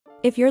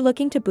If you're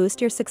looking to boost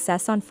your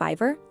success on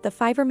Fiverr, the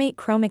Fiverr Mate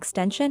Chrome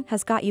extension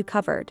has got you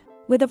covered.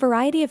 With a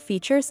variety of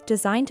features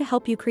designed to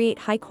help you create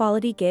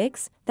high-quality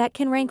gigs that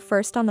can rank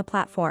first on the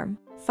platform,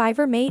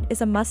 Fiverr Mate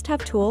is a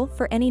must-have tool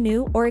for any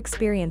new or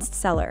experienced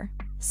seller.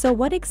 So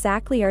what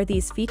exactly are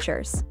these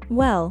features?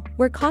 Well,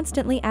 we're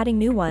constantly adding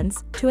new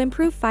ones to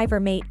improve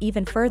Fiverr Mate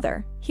even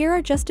further. Here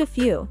are just a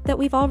few that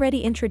we've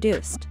already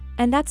introduced.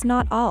 And that's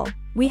not all.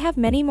 We have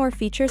many more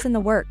features in the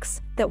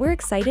works that we're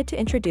excited to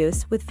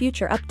introduce with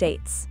future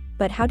updates.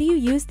 But how do you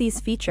use these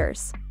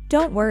features?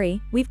 Don't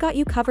worry, we've got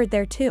you covered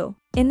there too.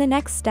 In the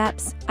next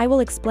steps, I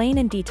will explain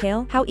in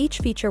detail how each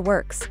feature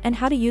works and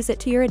how to use it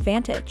to your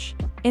advantage.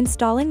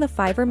 Installing the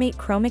Fiverr Mate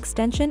Chrome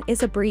extension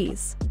is a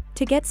breeze.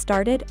 To get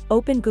started,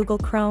 open Google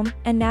Chrome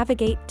and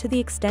navigate to the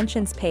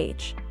Extensions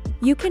page.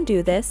 You can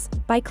do this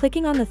by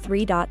clicking on the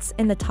three dots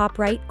in the top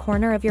right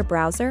corner of your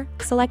browser,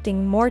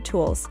 selecting More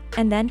Tools,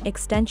 and then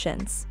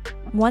Extensions.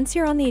 Once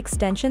you're on the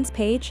Extensions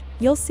page,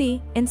 you'll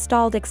see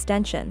Installed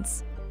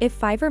Extensions. If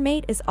Fiverr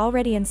Mate is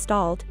already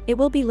installed, it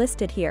will be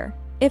listed here.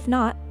 If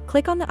not,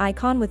 click on the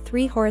icon with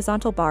three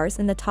horizontal bars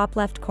in the top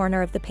left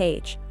corner of the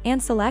page,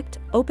 and select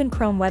Open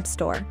Chrome Web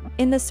Store.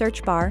 In the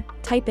search bar,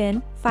 type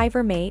in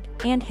Fiverr Mate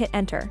and hit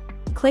Enter.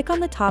 Click on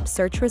the top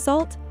search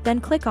result, then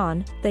click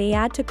on the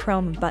Add to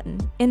Chrome button.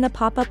 In the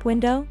pop-up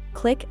window,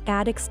 click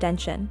Add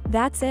Extension.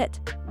 That's it.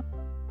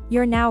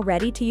 You're now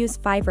ready to use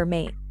Fiverr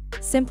Mate.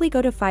 Simply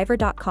go to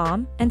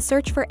fiverr.com and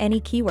search for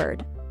any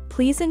keyword.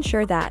 Please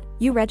ensure that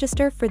you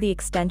register for the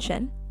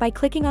extension by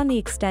clicking on the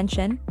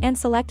extension and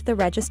select the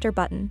Register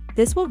button.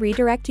 This will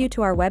redirect you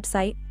to our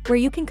website, where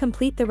you can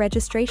complete the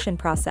registration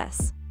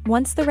process.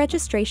 Once the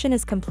registration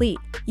is complete,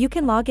 you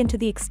can log into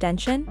the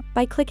extension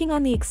by clicking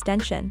on the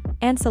extension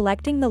and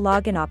selecting the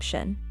Login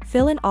option.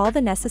 Fill in all the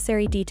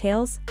necessary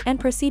details and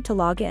proceed to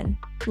log in.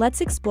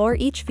 Let's explore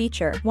each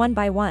feature one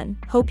by one.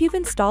 Hope you've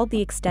installed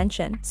the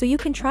extension so you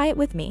can try it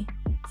with me.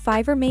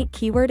 Fiverr Mate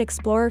Keyword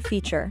Explorer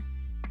feature.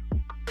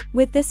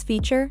 With this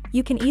feature,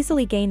 you can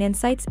easily gain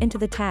insights into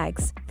the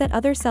tags that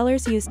other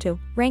sellers use to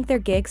rank their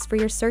gigs for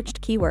your searched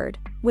keyword,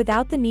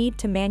 without the need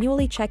to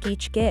manually check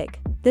each gig.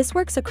 This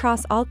works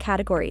across all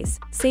categories,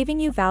 saving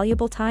you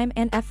valuable time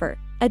and effort.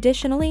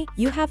 Additionally,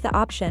 you have the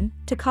option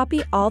to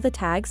copy all the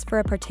tags for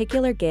a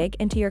particular gig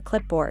into your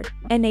clipboard,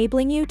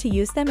 enabling you to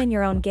use them in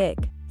your own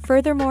gig.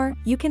 Furthermore,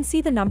 you can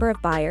see the number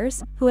of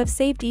buyers who have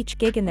saved each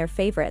gig in their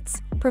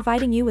favorites,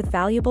 providing you with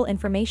valuable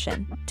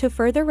information to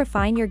further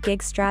refine your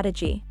gig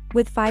strategy.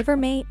 With Fiverr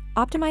Mate,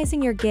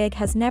 optimizing your gig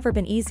has never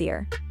been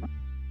easier.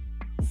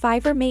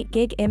 Fiverr Mate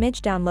Gig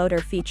Image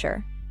Downloader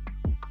feature.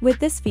 With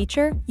this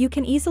feature, you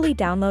can easily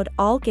download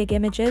all gig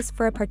images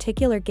for a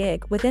particular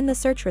gig within the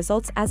search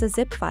results as a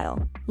zip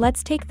file.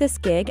 Let's take this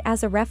gig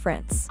as a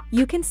reference.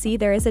 You can see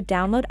there is a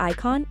download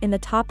icon in the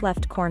top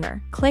left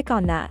corner. Click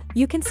on that.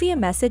 You can see a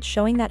message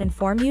showing that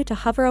inform you to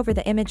hover over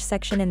the image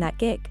section in that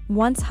gig.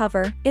 Once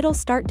hover, it'll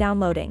start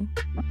downloading.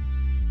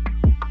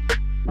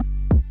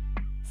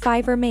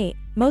 Fiverr Mate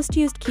Most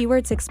Used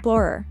Keywords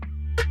Explorer.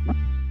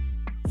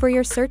 For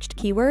your searched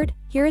keyword,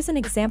 here is an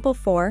example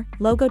for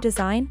logo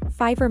design.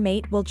 Fiverr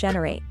Mate will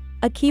generate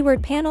a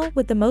keyword panel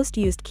with the most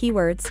used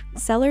keywords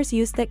sellers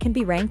use that can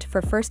be ranked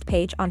for first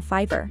page on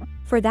Fiverr.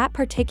 For that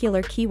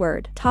particular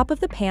keyword, top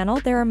of the panel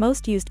there are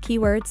most used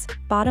keywords,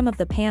 bottom of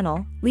the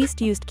panel, least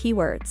used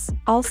keywords.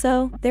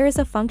 Also, there is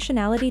a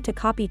functionality to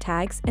copy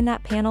tags in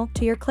that panel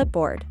to your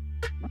clipboard.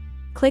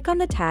 Click on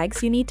the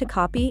tags you need to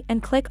copy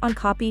and click on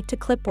Copy to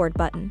Clipboard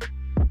button.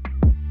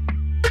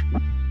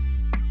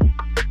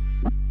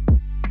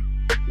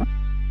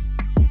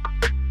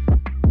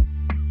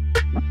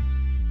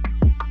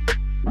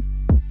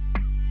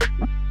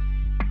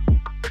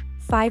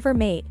 Fiverr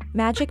Mate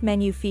Magic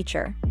Menu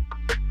feature.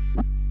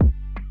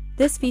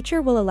 This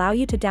feature will allow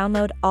you to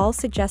download all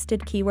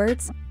suggested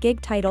keywords,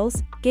 gig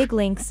titles, gig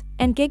links,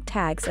 and gig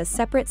tags as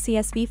separate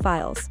CSV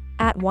files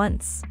at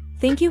once.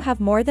 Think you have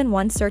more than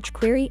one search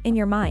query in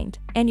your mind,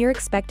 and you're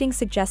expecting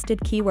suggested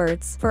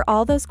keywords for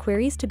all those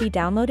queries to be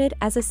downloaded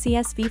as a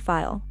CSV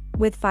file.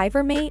 With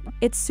Fiverr Mate,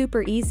 it's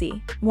super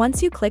easy.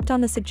 Once you clicked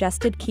on the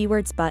Suggested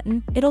Keywords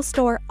button, it'll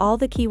store all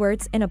the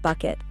keywords in a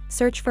bucket,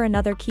 search for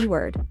another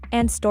keyword,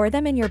 and store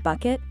them in your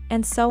bucket,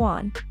 and so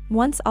on.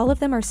 Once all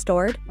of them are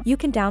stored, you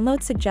can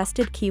download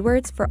suggested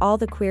keywords for all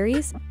the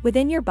queries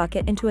within your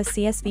bucket into a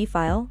CSV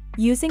file,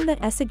 using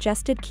the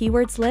Suggested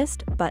Keywords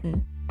List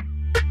button.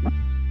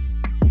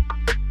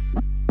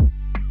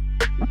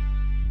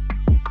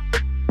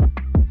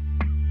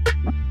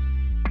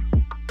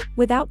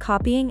 Without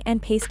copying and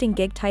pasting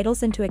gig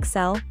titles into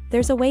Excel,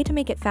 there's a way to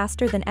make it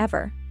faster than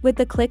ever. With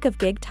the click of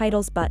Gig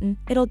Titles button,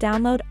 it'll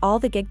download all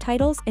the gig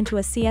titles into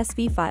a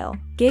CSV file.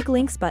 Gig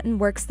Links button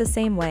works the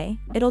same way.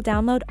 It'll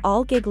download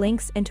all gig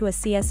links into a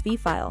CSV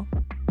file.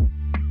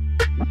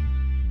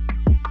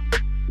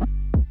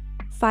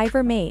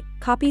 Fiverr Mate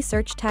Copy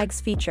Search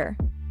Tags feature.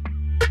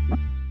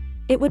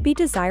 It would be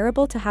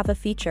desirable to have a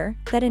feature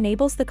that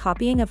enables the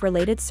copying of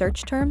related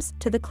search terms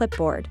to the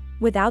clipboard,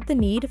 without the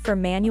need for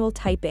manual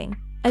typing.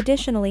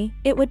 Additionally,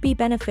 it would be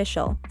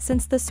beneficial,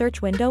 since the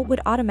search window would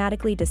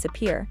automatically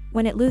disappear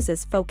when it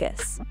loses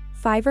focus.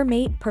 Fiverr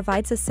Mate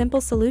provides a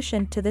simple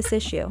solution to this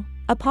issue.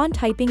 Upon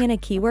typing in a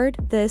keyword,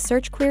 the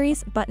Search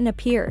Queries button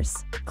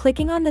appears.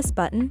 Clicking on this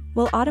button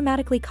will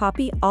automatically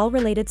copy all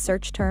related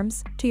search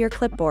terms to your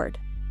clipboard.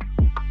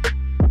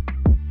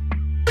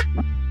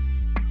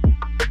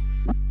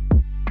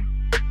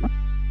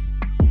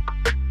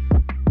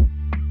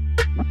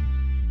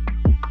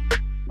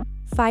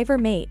 Fiverr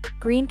Mate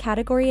Green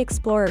Category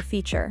Explorer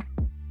feature.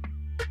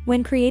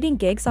 When creating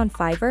gigs on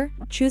Fiverr,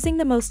 choosing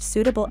the most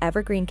suitable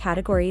evergreen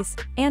categories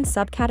and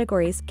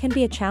subcategories can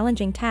be a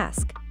challenging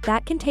task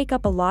that can take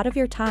up a lot of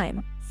your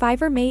time.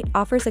 Fiverr Mate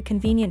offers a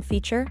convenient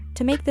feature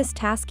to make this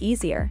task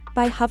easier.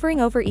 By hovering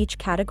over each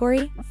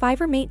category,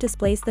 Fiverr Mate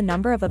displays the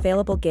number of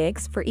available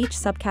gigs for each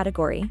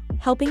subcategory,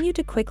 helping you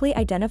to quickly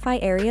identify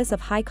areas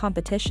of high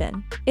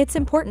competition. It's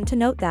important to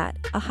note that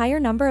a higher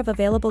number of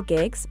available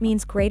gigs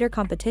means greater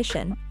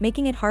competition,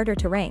 making it harder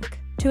to rank.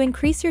 To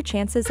increase your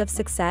chances of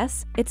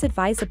success, it's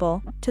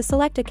advisable to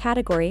select a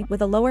category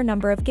with a lower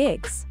number of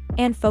gigs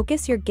and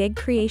focus your gig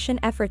creation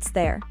efforts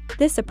there.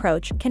 This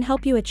approach can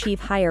help you achieve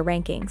higher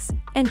rankings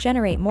and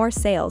generate more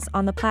sales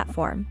on the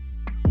platform.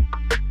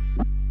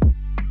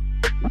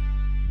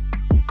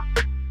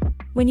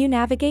 When you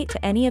navigate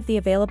to any of the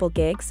available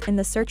gigs in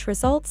the search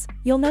results,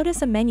 you'll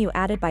notice a menu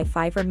added by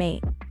Fiverr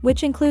Mate,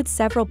 which includes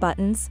several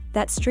buttons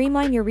that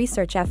streamline your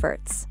research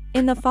efforts.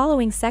 In the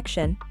following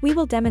section, we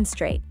will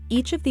demonstrate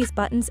each of these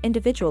buttons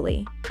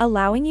individually,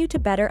 allowing you to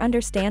better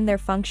understand their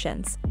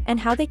functions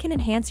and how they can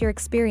enhance your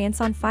experience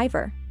on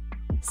Fiverr.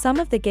 Some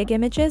of the gig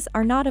images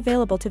are not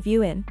available to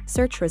view in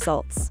search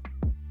results,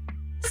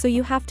 so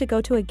you have to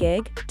go to a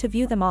gig to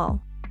view them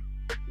all.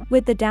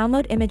 With the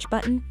Download Image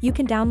button, you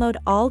can download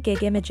all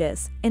gig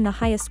images in the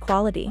highest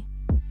quality.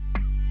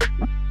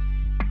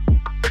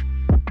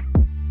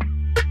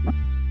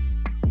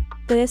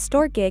 The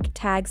Store Gig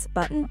Tags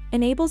button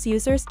enables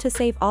users to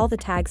save all the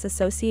tags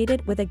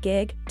associated with a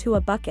gig to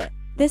a bucket.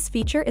 This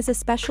feature is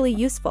especially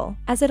useful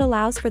as it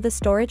allows for the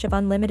storage of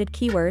unlimited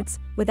keywords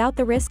without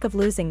the risk of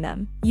losing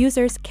them.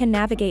 Users can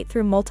navigate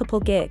through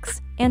multiple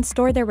gigs and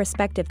store their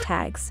respective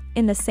tags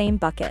in the same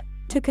bucket.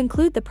 To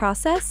conclude the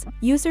process,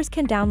 users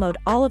can download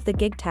all of the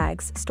gig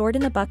tags stored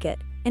in the bucket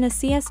in a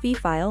CSV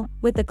file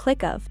with the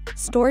click of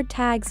Stored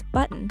Tags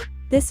button.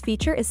 This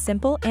feature is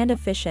simple and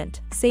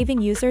efficient,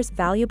 saving users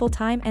valuable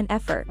time and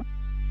effort.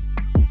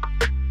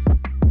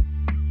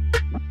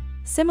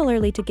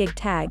 Similarly to gig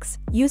tags,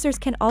 users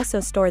can also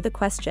store the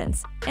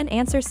questions and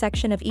answer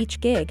section of each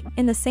gig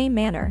in the same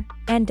manner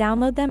and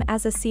download them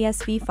as a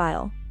CSV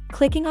file.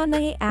 Clicking on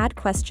the Add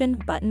Question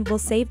button will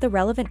save the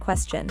relevant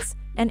questions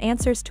and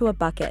answers to a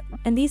bucket,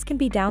 and these can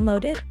be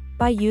downloaded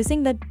by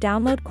using the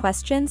Download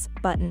Questions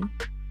button.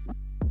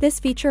 This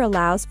feature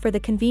allows for the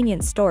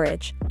convenient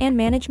storage and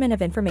management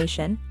of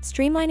information,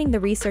 streamlining the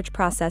research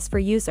process for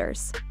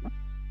users.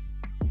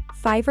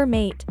 Fiverr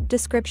Mate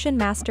Description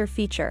Master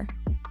feature.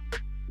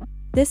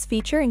 This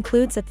feature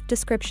includes a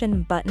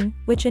description button,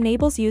 which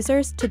enables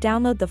users to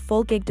download the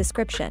full gig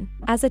description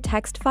as a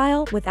text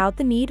file without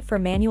the need for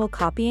manual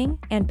copying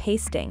and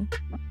pasting.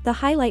 The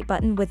highlight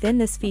button within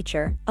this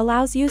feature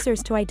allows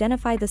users to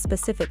identify the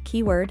specific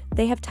keyword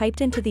they have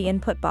typed into the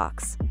input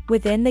box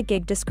within the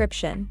gig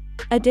description.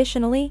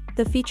 Additionally,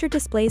 the feature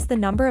displays the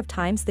number of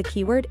times the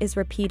keyword is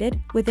repeated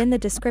within the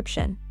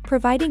description,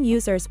 providing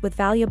users with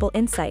valuable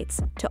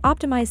insights to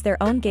optimize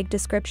their own gig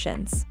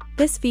descriptions.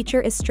 This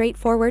feature is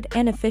straightforward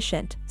and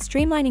efficient,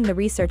 streamlining the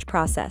research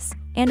process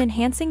and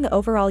enhancing the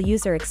overall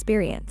user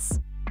experience.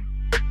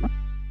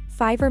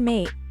 Fiverr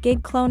Mate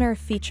Gig Cloner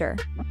feature.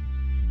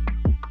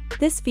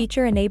 This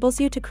feature enables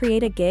you to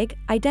create a gig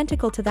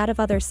identical to that of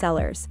other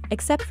sellers,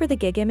 except for the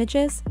gig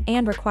images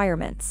and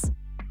requirements.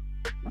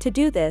 To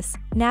do this,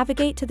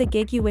 navigate to the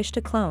gig you wish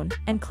to clone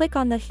and click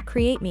on the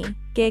Create Me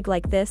Gig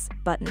Like This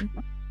button.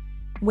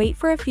 Wait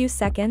for a few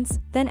seconds,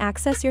 then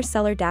access your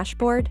seller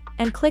dashboard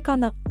and click on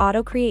the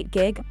Auto Create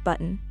Gig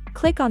button.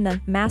 Click on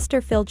the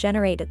Master Fill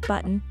Generate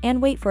button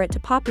and wait for it to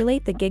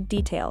populate the gig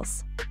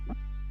details.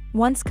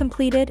 Once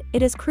completed,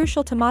 it is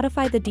crucial to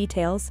modify the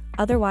details,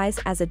 otherwise,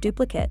 as a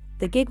duplicate,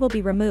 the gig will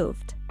be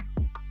removed.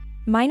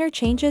 Minor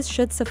changes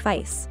should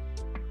suffice.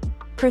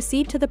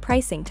 Proceed to the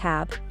Pricing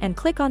tab and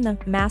click on the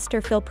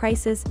Master Fill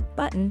Prices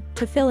button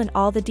to fill in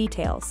all the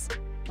details.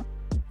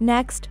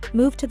 Next,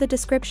 move to the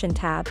Description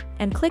tab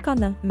and click on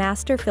the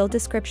Master Fill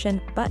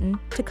Description button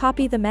to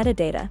copy the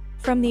metadata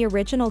from the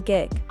original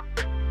gig.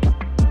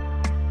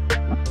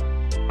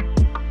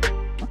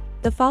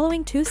 The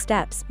following 2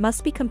 steps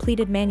must be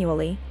completed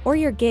manually, or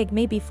your gig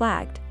may be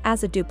flagged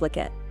as a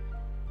duplicate.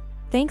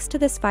 Thanks to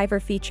this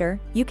Fiverr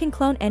feature, you can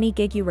clone any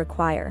gig you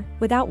require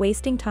without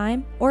wasting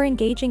time or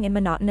engaging in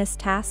monotonous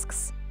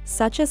tasks,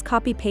 such as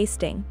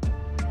copy-pasting.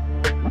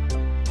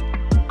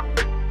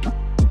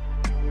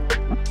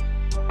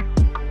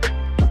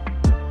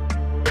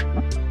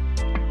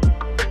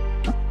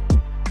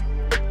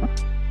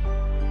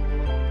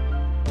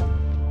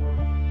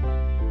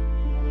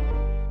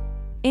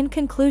 In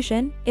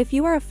conclusion, if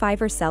you are a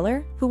Fiverr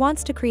seller who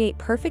wants to create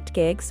perfect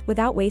gigs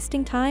without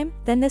wasting time,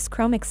 then this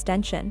Chrome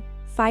extension,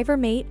 Fiverr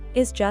Mate,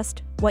 is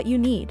just what you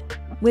need.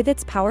 With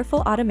its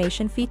powerful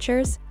automation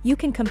features, you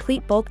can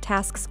complete bulk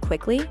tasks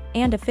quickly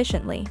and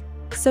efficiently.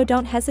 So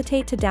don't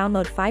hesitate to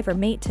download Fiverr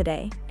Mate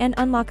today and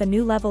unlock a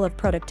new level of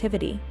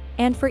productivity.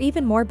 And for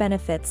even more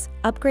benefits,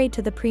 upgrade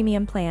to the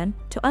premium plan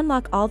to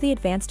unlock all the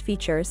advanced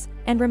features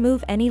and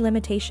remove any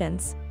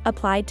limitations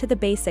applied to the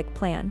basic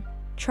plan.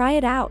 Try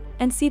it out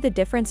and see the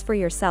difference for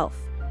yourself.